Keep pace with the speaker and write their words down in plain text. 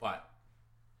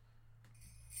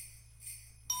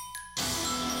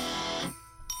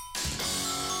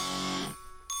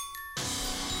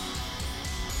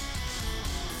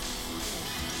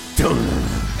Live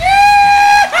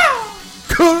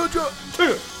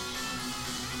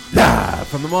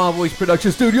from the Mall Voice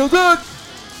Production Studios in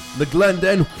the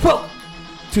Glendon. Welcome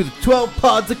to the 12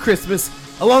 Pods of Christmas.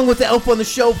 Along with the elf on the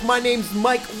shelf, my name's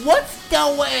Mike. What's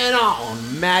going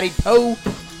on, Matty Poe?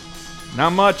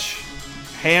 Not much.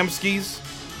 Hamskis,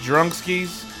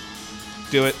 drunkskis.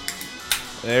 Do it.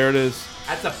 There it is.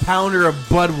 That's a pounder of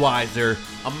Budweiser,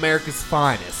 America's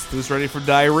finest. Who's ready for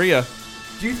diarrhea?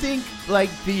 Do you think, like,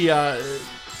 the,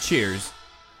 cheers,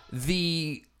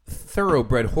 the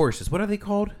thoroughbred horses, what are they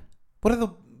called? What are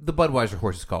the Budweiser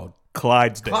horses called?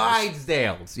 Clydesdales.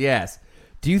 Clydesdales, yes.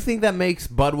 Do you think that makes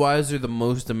Budweiser the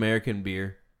most American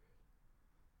beer?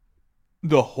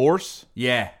 The horse?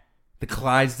 Yeah. The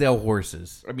Clydesdale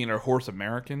horses. I mean, are horse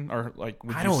American? Or, like,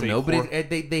 would I you don't say know, but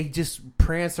they just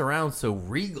prance around so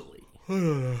regally.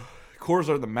 Coors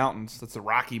are the mountains. That's the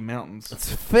Rocky Mountains.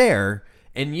 It's fair.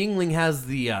 And Yuengling has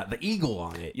the eagle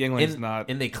on it. Yuengling's not.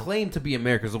 And they claim to be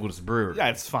America's oldest brewery. Yeah,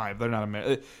 it's fine. They're not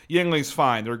American. Yuengling's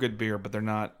fine. They're a good beer, but they're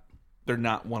not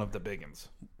one of the biggins.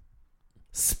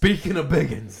 Speaking of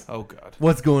biggins. Oh, God.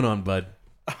 What's going on, bud?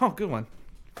 Oh, good one.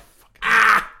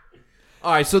 Ah!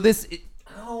 All right, so this...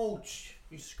 ouch.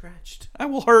 You scratched. I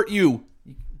will hurt you.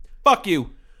 Fuck you.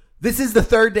 This is the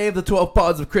third day of the 12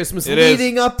 Pods of Christmas, It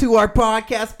leading is. up to our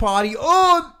podcast party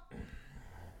on...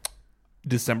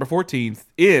 December 14th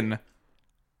in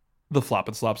the Flop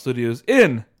and Slop Studios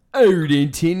in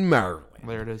Arlington, Maryland.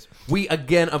 There it is. We,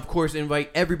 again, of course, invite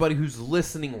everybody who's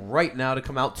listening right now to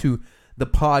come out to the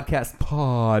podcast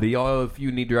party. Oh, if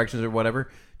you need directions or whatever,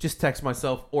 just text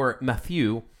myself or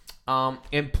Matthew.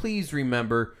 And please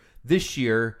remember, this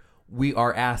year, we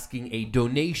are asking a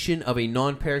donation of a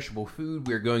non-perishable food.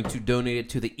 We're going to donate it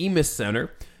to the EMIS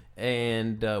Center.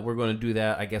 And we're going to do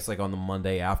that, I guess, like on the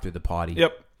Monday after the party.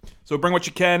 Yep. So bring what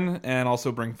you can and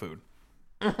also bring food.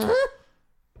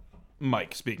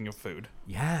 Mike, speaking of food.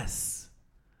 Yes.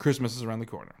 Christmas is around the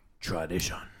corner.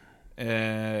 Tradition.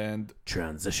 And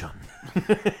Transition.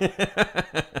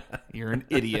 you're an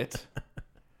idiot.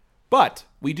 But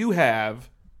we do have...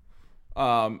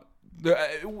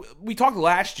 we talked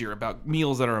last year about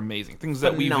meals that are amazing, things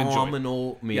that we've enjoyed.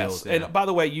 Phenomenal meals. Yes, Yeah. and by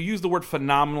the way, you used the word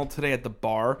phenomenal today at the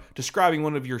bar, describing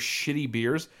one of your shitty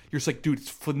beers. You're just like, dude, it's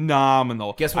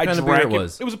phenomenal. Guess what kind of beer it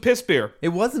was? It was a piss beer. It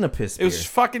wasn't a piss beer. It was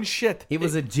fucking shit. It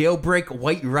was a jailbreak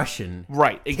White Russian.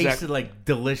 Right, It exactly. tasted like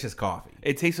delicious coffee.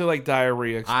 It tasted like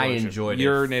diarrhea explosion. I enjoyed it.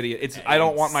 You're an idiot. I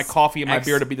don't want my coffee and my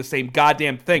beer to be the same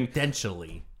goddamn thing.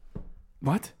 Potentially.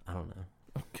 What? I don't know.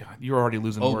 Oh, God. You're already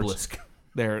losing Obelisk. words.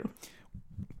 There.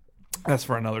 That's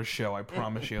for another show, I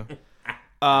promise you.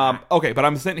 Okay, but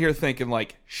I'm sitting here thinking,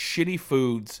 like, shitty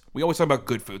foods. We always talk about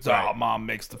good foods. Right. Oh, Mom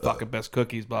makes the fucking best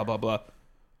cookies, blah, blah, blah.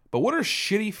 But what are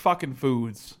shitty fucking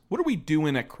foods? What are we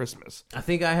doing at Christmas? I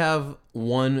think I have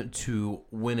one to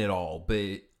win it all,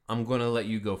 but I'm going to let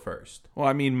you go first. Well,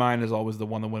 I mean, mine is always the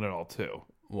one to win it all, too.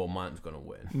 Well, mine's going to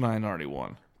win. Mine already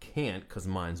won. Can't because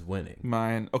mine's winning.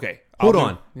 Mine, okay. Hold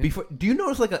on. Before, do you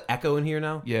notice like an echo in here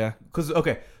now? Yeah. Because,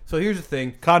 okay, so here's the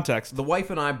thing. Context. The wife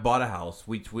and I bought a house.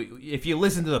 We if you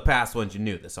listened to the past ones, you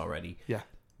knew this already. Yeah.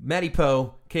 Matty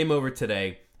Poe came over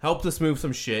today, helped us move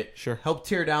some shit. Sure. Helped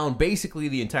tear down basically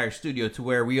the entire studio to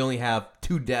where we only have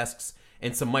 2 desks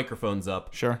and some microphones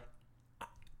up. Sure.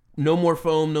 No more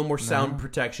foam, no more sound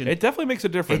protection. It definitely makes a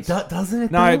difference. Doesn't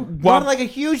it? No, I though? want- Not like a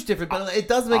huge difference, but it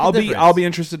does make a difference. I'll be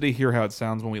interested to hear how it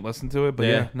sounds when we listen to it. But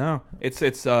Yeah. yeah no, it's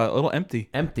a little empty.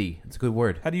 Empty. It's a good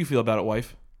word. How do you feel about it,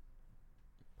 wife?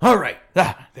 All right.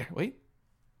 There. Wait.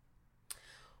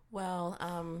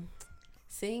 Well,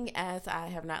 seeing as I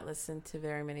have not listened to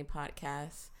very many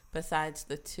podcasts besides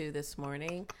the 2 this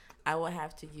morning, I will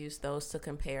have to use those to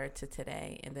compare to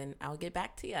today, and then I'll get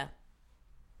back to you.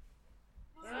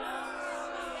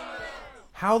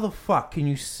 How the fuck can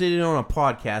you sit in on a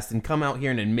podcast and come out here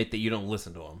and admit that you don't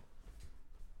listen to them?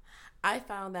 I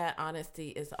found that honesty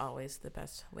is always the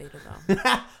best way to go.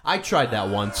 I tried that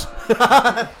once.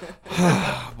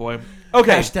 Oh, boy.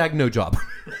 Okay. Hashtag no job.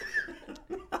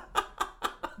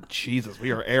 Jesus, we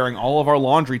are airing all of our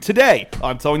laundry today.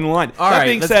 I'm telling the line. All that right,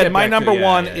 being let's said, get my back to- number yeah,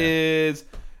 one yeah. is,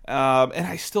 and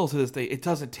I still to this day, it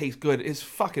doesn't taste good, is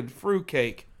fucking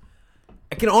fruitcake.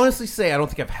 I can honestly say I don't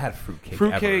think I've had fruitcake.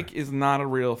 Fruitcake ever. is not a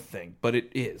real thing, but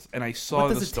it is. And I saw What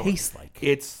in the does it store. taste like?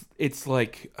 It's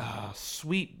like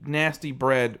sweet, nasty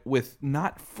bread with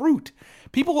not fruit.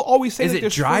 People always say Is that it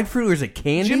there's dried fruit or is it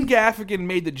candy? Jim Gaffigan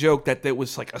made the joke that there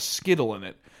was like a Skittle in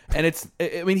it. And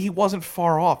I mean, he wasn't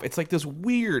far off. It's like this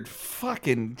weird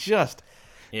fucking just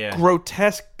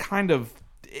grotesque kind of,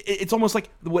 it's almost like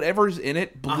whatever's in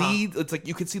it bleeds. It's like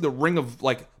you can see the ring of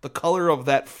like the color of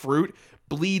that fruit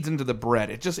bleeds into the bread.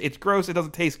 It's gross. It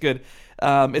doesn't taste good.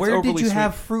 It's Where did you sweet.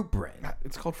 have fruit bread?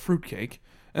 It's called fruitcake,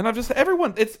 and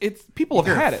everyone. It's people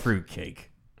have had it. Fruitcake.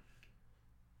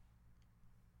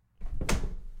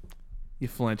 You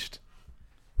flinched.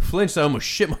 I almost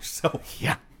shit myself.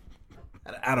 Yeah.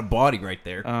 Out of body right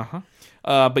there.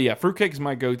 But yeah, fruitcake is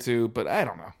my go-to. But I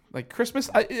don't know, like Christmas,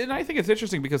 and I think it's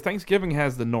interesting because Thanksgiving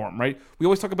has the norm, right? We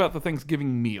always talk about the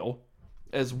Thanksgiving meal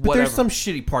as whatever. But there's some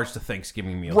shitty parts to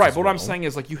Thanksgiving meals, right? as But what well. I'm saying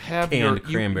is, like, you have Canned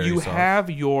cranberry you sauce. have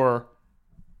your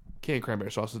canned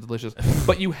cranberry sauce is delicious,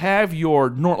 but you have your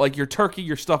like your turkey,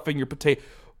 your stuffing, your potato.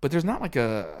 But there's not like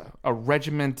a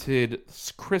regimented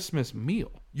Christmas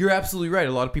meal. You're absolutely right.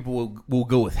 A lot of people will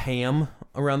go with ham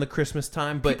around the Christmas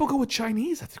time, but People go with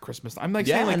Chinese at the Christmas time. I'm like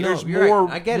yeah, saying, like, no, there's you're more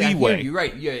right. I get it. leeway. I hear you. You're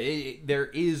right. Yeah, there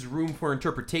is room for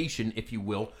interpretation, if you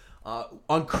will.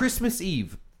 On Christmas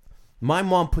Eve, my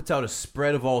mom puts out a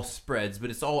spread of all spreads, but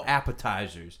it's all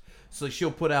appetizers. So she'll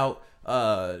put out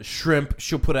shrimp.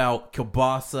 She'll put out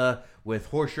kielbasa with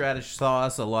horseradish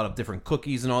sauce, a lot of different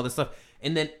cookies and all this stuff.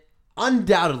 And then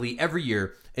undoubtedly every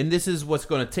year, and this is what's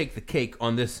going to take the cake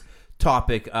on this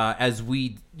topic as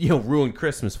we ruin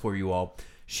Christmas for you all,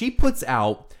 she puts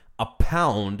out a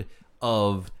pound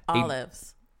of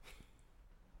Olives.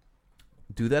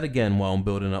 Do that again while I'm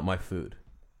building up my food.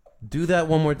 Do that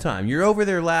one more time. You're over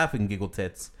there laughing, giggle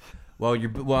tits, while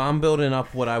I'm building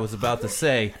up what I was about to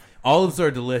say. Olives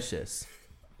are delicious.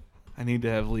 I need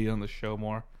to have Lee on the show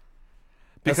more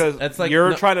because that's like,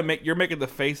 you're making the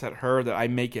face at her that I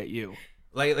make at you.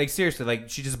 Like seriously, like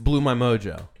she just blew my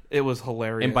mojo. It was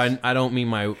hilarious. And by I don't mean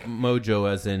my mojo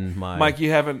as in my... Mike,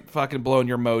 you haven't fucking blown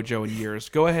your mojo in years.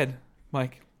 Go ahead,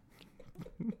 Mike.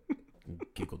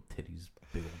 Giggle titties.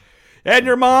 Big old... And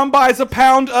your mom buys a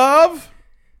pound of...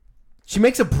 She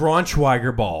makes a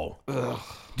Braunschweiger ball. Ugh.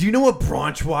 Do you know what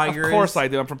Braunschweiger is? Of course I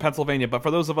do. I'm from Pennsylvania. But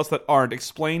for those of us that aren't,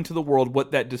 explain to the world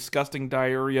what that disgusting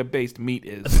diarrhea-based meat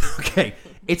is. Okay.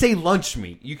 It's a lunch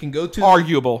meat. You can go to...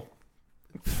 Arguable.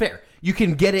 Fair. You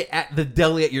can get it at the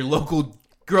deli at your local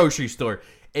grocery store.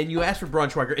 And you ask for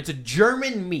Braunschweiger. It's a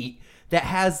German meat that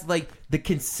has, like, the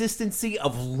consistency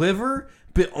of liver,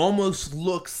 but almost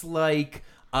looks like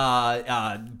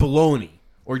bologna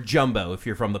or jumbo if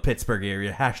you're from the Pittsburgh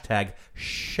area. Hashtag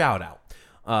shout out.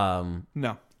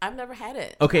 No. I've never had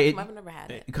it. Okay. I've never had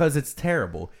it. Because it's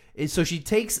terrible. So she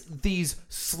takes these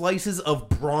slices of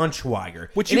Braunschweiger.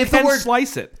 Which you can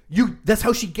slice it. That's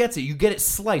how she gets it. You get it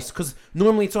sliced. Because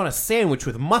normally it's on a sandwich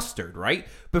with mustard, right?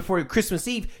 But for Christmas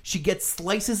Eve, she gets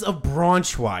slices of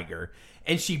Braunschweiger.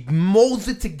 And she molds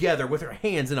it together with her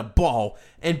hands in a ball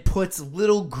and puts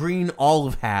little green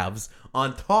olive halves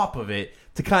on top of it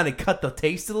to kind of cut the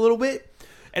taste a little bit.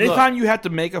 Anytime you have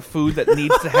to make a food that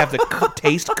needs to have the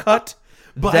taste cut,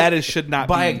 should not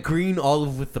buy be. a green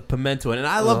olive with the pimento, and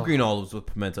I love green olives with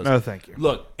pimentos. Oh, thank you.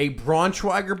 Look, a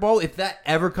Braunschweiger bowl. If that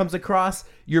ever comes across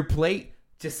your plate,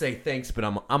 just say thanks, but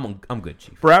I'm good,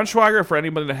 Chief. Braunschweiger, for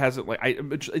anybody that hasn't,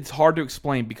 it's hard to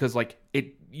explain because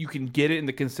you can get it in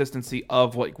the consistency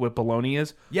of what bologna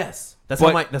is. Yes, that's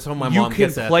how my mom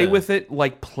gets it. You can play with it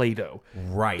like Play-Doh.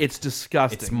 Right. It's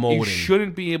disgusting. It's molding. You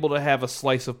shouldn't be able to have a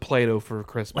slice of Play-Doh for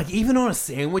Christmas. Like even on a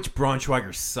sandwich,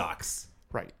 Braunschweiger sucks.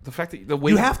 Right. The fact that the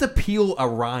way you have to peel a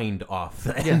rind off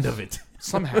the end of it.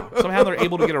 Somehow they're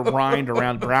able to get a rind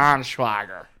around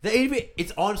Braunschweiger.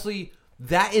 It's honestly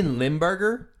that and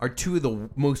Limburger are two of the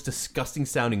most disgusting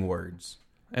sounding words.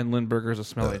 And Lindbergh is a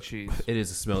smelly cheese. It is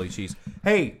a smelly cheese.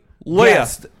 Hey, Leah,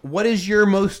 guest, what is your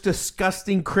most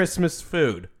disgusting Christmas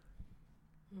food?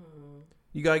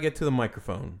 You gotta get to the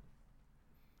microphone.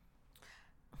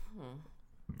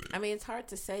 I mean, it's hard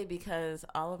to say because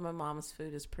all of my mom's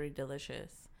food is pretty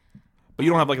delicious. But you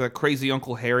don't have like a crazy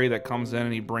Uncle Harry that comes in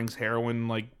and he brings heroin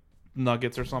like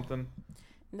nuggets or something?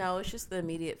 No, it's just the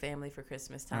immediate family for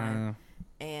Christmas time.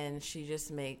 And she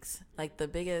just makes like the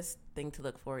biggest thing to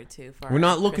look forward to. We're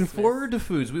not looking forward to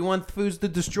foods. We want foods to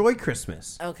destroy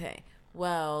Christmas. Okay.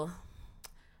 Well,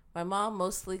 my mom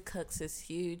mostly cooks this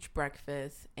huge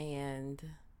breakfast and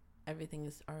everything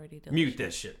is already delicious. Mute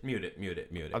this shit. Mute it.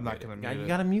 I'm not going to mute it. You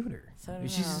got to mute her. So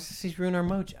She's ruined our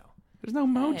mojo. There's no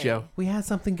mojo. Hey. We had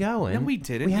something going. No, we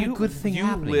didn't. We had a good thing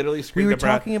happening. You literally screamed We were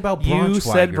talking about Braunschweiger. You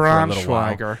said for a little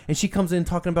while, Braunschweiger. and she comes in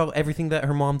talking about everything that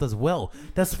her mom does well.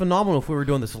 That's phenomenal if we were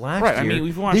doing this last year. Right, I mean,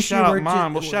 if we want to shout out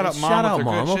mom, we'll shout out mom. Shout out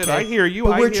mom, okay. shit. I hear you.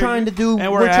 But we're trying to do...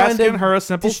 And we're asking her a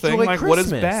simple thing like, Christmas. what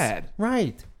is bad?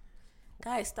 Right.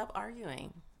 Guys, stop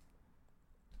arguing.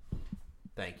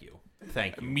 Thank you.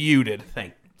 Muted.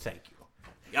 Thank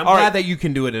you. I'm glad that you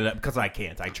can do it because I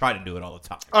can't. I try to do it all the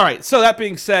time. All right, so that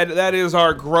being said, that is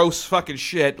our gross fucking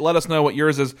shit. Let us know what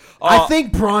yours is. I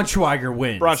think Braunschweiger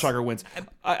wins. Braunschweiger wins.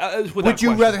 Would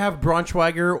you rather have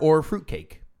Braunschweiger or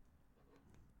Fruitcake?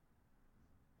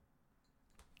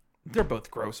 They're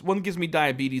both gross. One gives me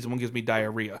diabetes and one gives me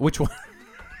diarrhea. Which one?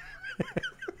 I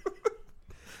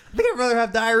think I'd rather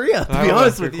have diarrhea, to be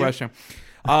honest with you. Good question.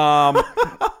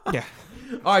 Yeah.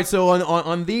 All right, so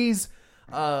on these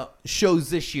shows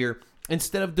this year,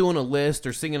 instead of doing a list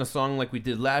or singing a song like we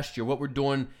did last year, what we're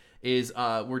doing is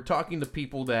we're talking to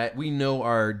people that we know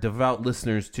are devout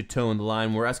listeners to Toe in the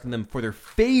Line. We're asking them for their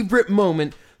favorite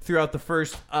moment throughout the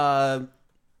first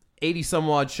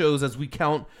 80-some-odd shows as we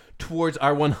count towards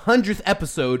our 100th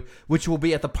episode, which will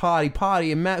be at the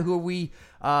Poddy. And Matt, who are we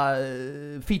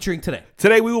featuring today?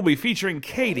 Today we will be featuring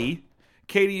Katie.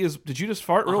 Katie is... Did you just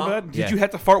fart real bad? Did you have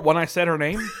to fart when I said her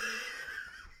name?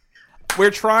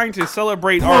 We're trying to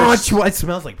celebrate our... It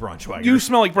smells like Braunschweiger. You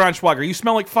smell like Braunschweiger. You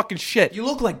smell like fucking shit. You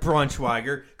look like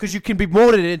Braunschweiger because you can be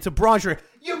molded into Braunschweiger.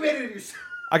 You made it yourself.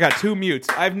 I got 2 mutes.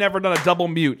 I've never done a double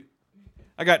mute.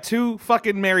 I got 2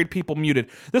 fucking married people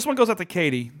muted. This one goes out to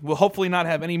Katie. We'll hopefully not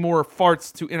have any more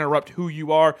farts to interrupt who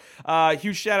you are.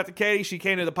 Huge shout out to Katie. She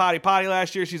came to the Poddy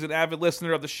last year. She's an avid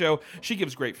listener of the show. She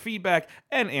gives great feedback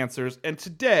and answers. And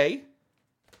today,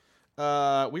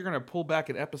 we're going to pull back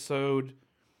an episode.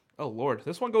 Oh, Lord.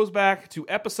 This one goes back to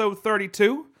episode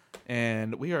 32.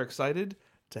 And we are excited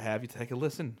to have you take a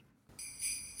listen.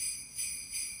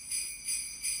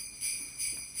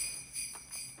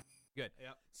 Good.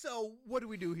 Yep. So, what do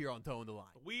we do here on Toe in the Line?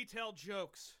 We tell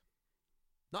jokes.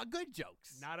 Not good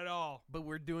jokes. Not at all. But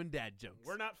we're doing dad jokes.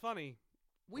 We're not funny.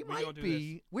 We might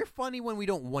be. We're funny when we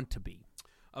don't want to be.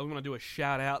 I'm going to do a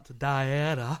shout out to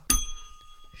Diana.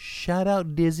 Shout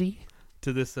out Dizzy.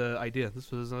 To this idea.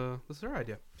 This was her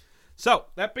idea. So,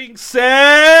 that being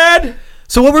said...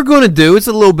 So what we're going to do, it's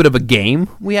a little bit of a game.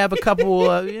 We have a couple...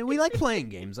 we like playing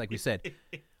games, like we said.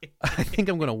 I think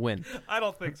I'm going to win. I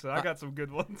don't think so. I got some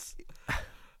good ones.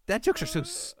 That jokes are so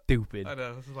stupid. I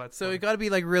know. This is why it's so funny. it got to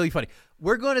be like really funny.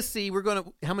 We're going to see.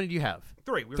 How many do you have?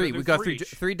 3. We got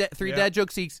three dad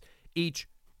jokes each.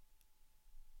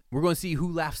 We're going to see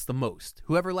who laughs the most.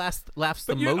 Whoever laughs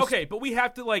the most. Okay, but we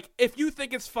have to, if you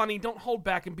think it's funny, don't hold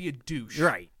back and be a douche.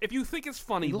 Right. If you think it's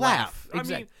funny, laugh.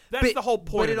 Exactly. I mean, that's the whole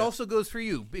point. But it also goes for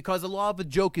you, because a lot of a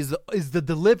joke is the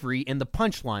delivery and the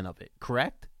punchline of it,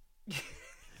 correct?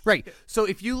 Right. So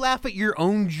if you laugh at your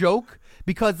own joke,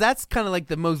 because that's kind of like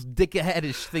the most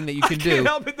dickheadish thing that you can do. I can't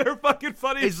help it. They're fucking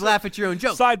funny. Is laugh at your own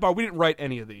joke. Sidebar, we didn't write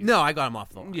any of these. No, I got them off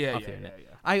the Yeah.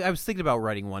 I was thinking about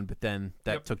writing one, but then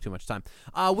that took too much time.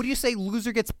 What do you say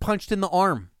loser gets punched in the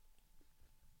arm?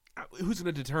 Who's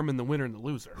going to determine the winner and the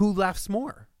loser? Who laughs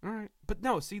more? All right. But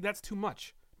no, see, that's too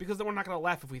much. Because then we're not going to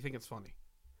laugh if we think it's funny.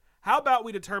 How about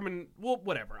we determine,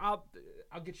 whatever. I'll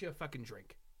get you a fucking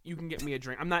drink. You can get me a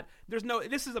drink. I'm not,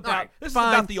 this is about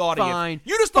the audience. Fine,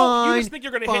 you just think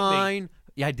you're going to hit me.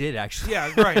 Yeah, I did actually.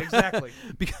 Yeah, right, exactly.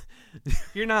 Because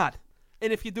you're not.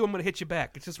 And if you do, I'm going to hit you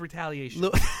back. It's just retaliation.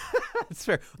 That's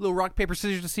fair. Little rock, paper,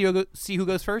 scissors to see who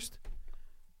goes first?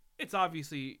 It's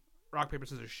obviously rock, paper,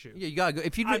 scissors, shoot. Yeah, you got to go.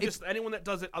 If you do, anyone that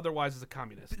does it otherwise is a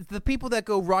communist. The people that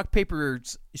go rock, paper,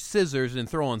 scissors and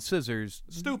throw on scissors,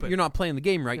 stupid. You're not playing the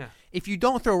game right. Yeah. If you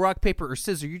don't throw rock, paper, or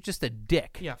scissors, you're just a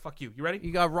dick. Yeah, fuck you. You ready?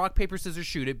 You got rock, paper, scissors,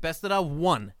 shoot it. Best that I've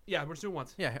won. Yeah, we're just doing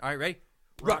once. Yeah, all right, ready?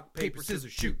 Rock, paper,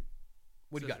 scissors, shoot.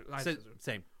 What do you got?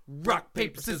 Same. Rock,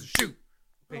 paper, scissors, shoot.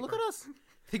 Oh, look at us.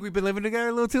 Think we've been living together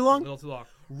a little too long? A little too long.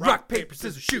 Rock, paper,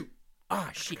 scissors, shoot. Ah,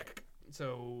 shit.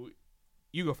 So,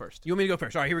 you go first. You want me to go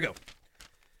first? All right, here we go.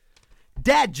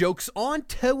 Dad jokes on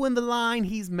Toe in the Line.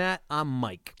 He's Matt. I'm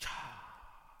Mike.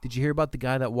 Did you hear about the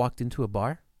guy that walked into a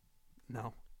bar?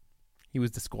 No. He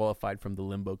was disqualified from the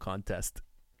limbo contest.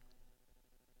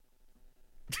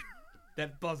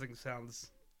 That buzzing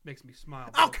sounds makes me smile.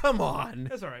 Oh, come on.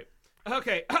 That's all right.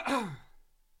 Okay.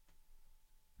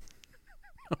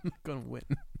 I'm not going to win.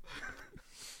 Wait.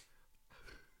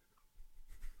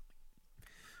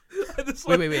 This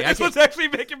one's actually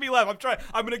making me laugh. I'm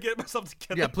going to get myself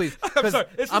together. Yeah, please. I'm sorry.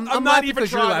 I'm not even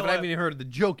sure I haven't even heard of the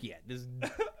joke yet. This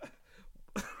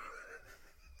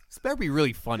better be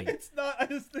really funny. It's not. I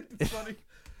just think it's funny.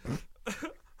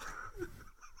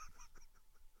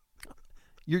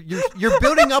 You're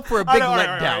building up for a big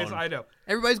letdown. I know.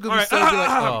 Everybody's going to be so like,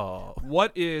 oh.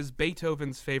 What is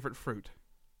Beethoven's favorite fruit?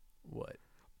 What?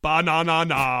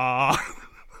 Banana.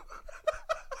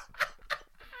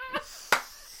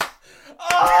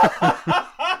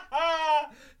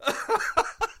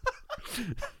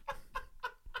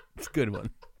 It's a good one.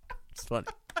 It's funny.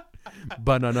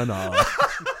 Banana.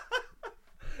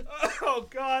 Oh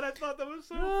God. God, I thought that was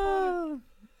so funny.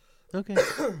 Okay.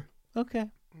 Okay.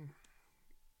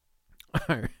 All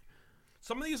right.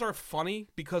 Some of these are funny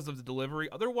because of the delivery.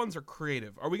 Other ones are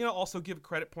creative. Are we going to also give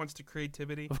credit points to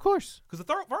creativity? Of course. Because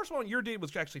the first one you did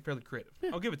was actually fairly creative. Yeah.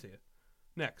 I'll give it to you.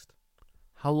 Next.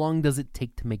 How long does it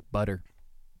take to make butter?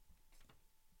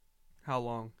 How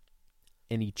long?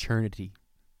 An eternity.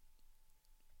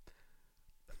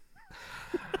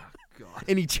 God.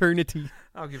 An eternity.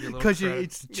 I'll give you a little because credit.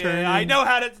 it's churning. Yeah, I know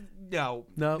how to. No.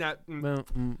 No.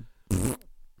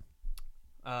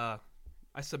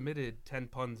 I submitted 10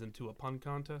 puns into a pun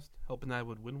contest, hoping I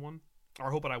would win one,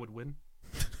 or hoping I would win.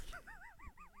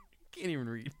 Can't even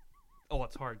read. Oh,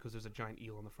 it's hard because there's a giant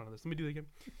eel on the front of this. Let me do it again.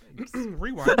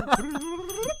 Rewind.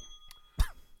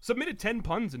 Submitted 10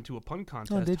 puns into a pun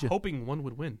contest, did you? hoping one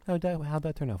would win. How'd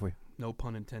that turn out for you? No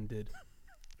pun intended.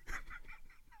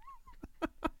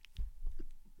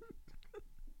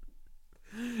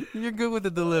 You're good with the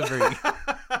delivery.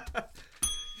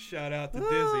 Shout out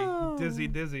to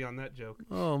Dizzy on that joke.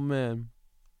 Oh, man.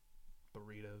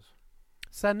 Burritos.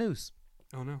 Sad news.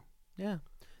 Oh, no. Yeah.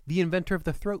 The inventor of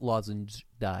the throat lozenge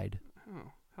died.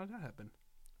 Oh, how did that happen?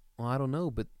 Well, I don't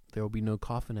know, but there will be no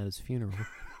coffin at his funeral.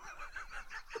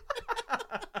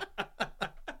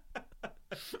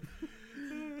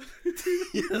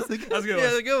 That's a good one.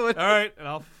 That's a good one. All right, and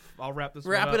I'll wrap this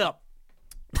Wrap one it up.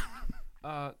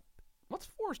 What's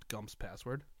Forrest Gump's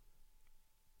password?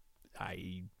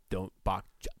 I don't bok.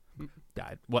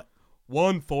 Died. What?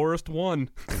 1 Forrest 1.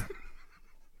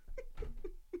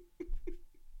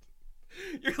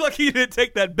 You're lucky you didn't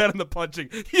take that bet on the punching.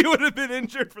 You would have been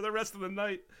injured for the rest of the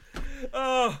night.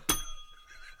 Oh.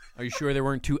 Are you sure there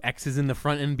weren't 2 X's in the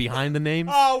front and behind the names?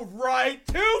 All right,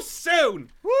 too soon.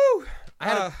 Woo!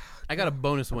 I got a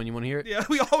bonus one. You want to hear it? Yeah,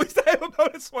 we always have a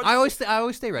bonus one. I always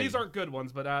stay ready. These aren't good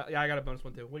ones, but yeah, I got a bonus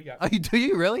one too. What do you got? Oh, do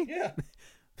you really? Yeah.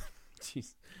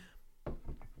 Jeez.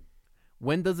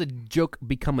 When does a joke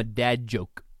become a dad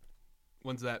joke?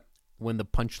 When's that? When the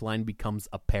punchline becomes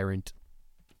apparent.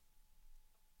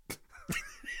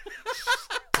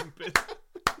 Stupid.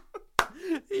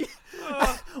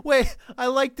 Wait, I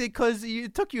liked it because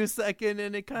it took you a second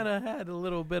and it kind of had a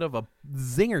little bit of a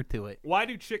zinger to it. Why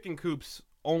do chicken coops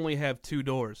only have 2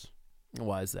 doors?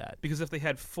 Why is that? Because if they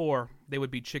had 4, they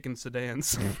would be chicken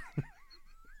sedans.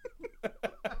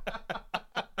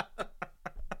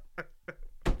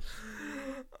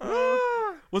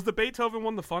 Was the Beethoven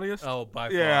one the funniest? Oh, by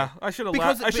far. Yeah, I should have.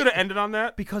 I should have ended on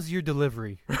that because of your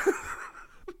delivery.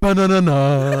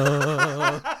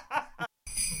 Ba-na-na-na.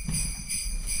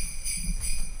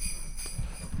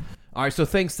 All right, so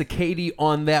thanks to Katie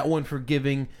on that one for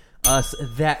giving us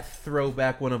that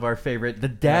throwback, one of our favorite, the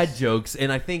dad jokes.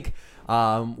 And I think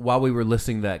while we were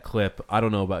listening to that clip, I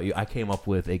don't know about you, I came up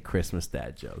with a Christmas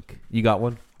dad joke. You got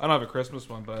one? I don't have a Christmas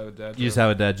one, but I have a dad joke. You just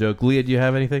have a dad joke. Leah, do you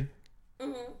have anything?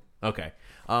 Mm-hmm. Okay.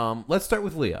 Let's start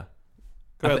with Leah.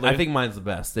 Go ahead, Leah. I think mine's the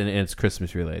best, and it's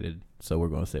Christmas related, so we're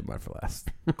going to save mine for last.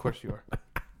 Of course you are.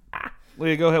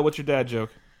 Leah, go ahead. What's your dad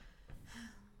joke?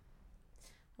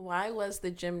 Why was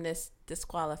the gymnast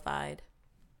disqualified?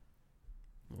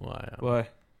 Why?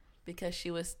 Because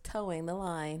she was towing the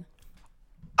line.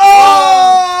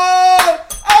 Oh!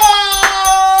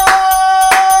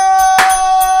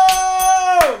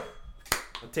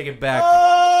 I'll take it back.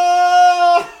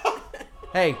 Oh!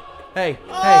 Hey.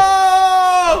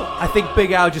 Oh! I think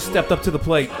Big Al just stepped up to the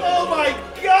plate. Oh my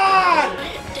God!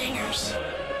 Dingers.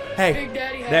 Hey, Big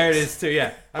Daddy hacks. there it is too.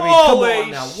 Yeah, I mean, Holy come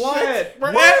on now. shit!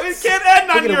 What? We can't end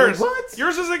on We're gonna- yours. what?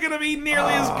 Yours isn't going to be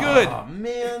nearly as good. Oh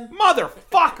man,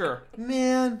 Motherfucker!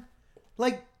 and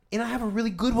I have a really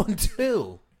good one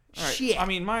too. All right. Shit. I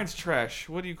mean, mine's trash.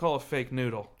 What do you call a fake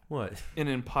noodle? What? An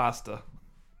impasta.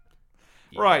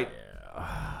 Yeah. Right.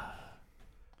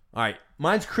 All right,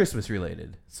 mine's Christmas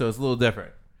related, so it's a little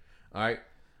different. All right,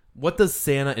 what does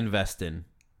Santa invest in?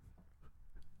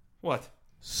 What?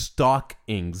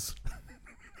 Stockings.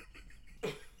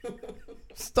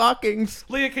 Stockings.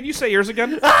 Leah, can you say yours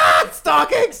again?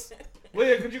 Stockings.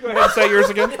 Leah, could you go ahead and say yours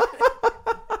again?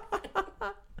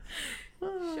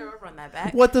 Sure, run that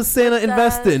back. What does Santa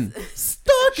invest in?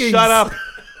 Stockings. Shut up.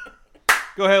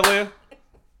 Go ahead, Leah.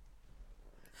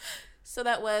 So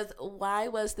that was, why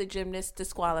was the gymnast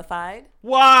disqualified?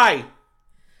 Why?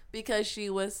 Because she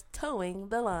was towing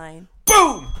the line.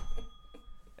 Boom!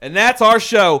 And that's our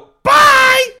show.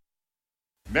 Bye!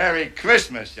 Merry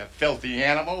Christmas, you filthy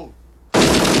animal. And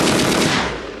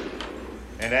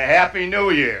a Happy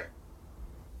New Year.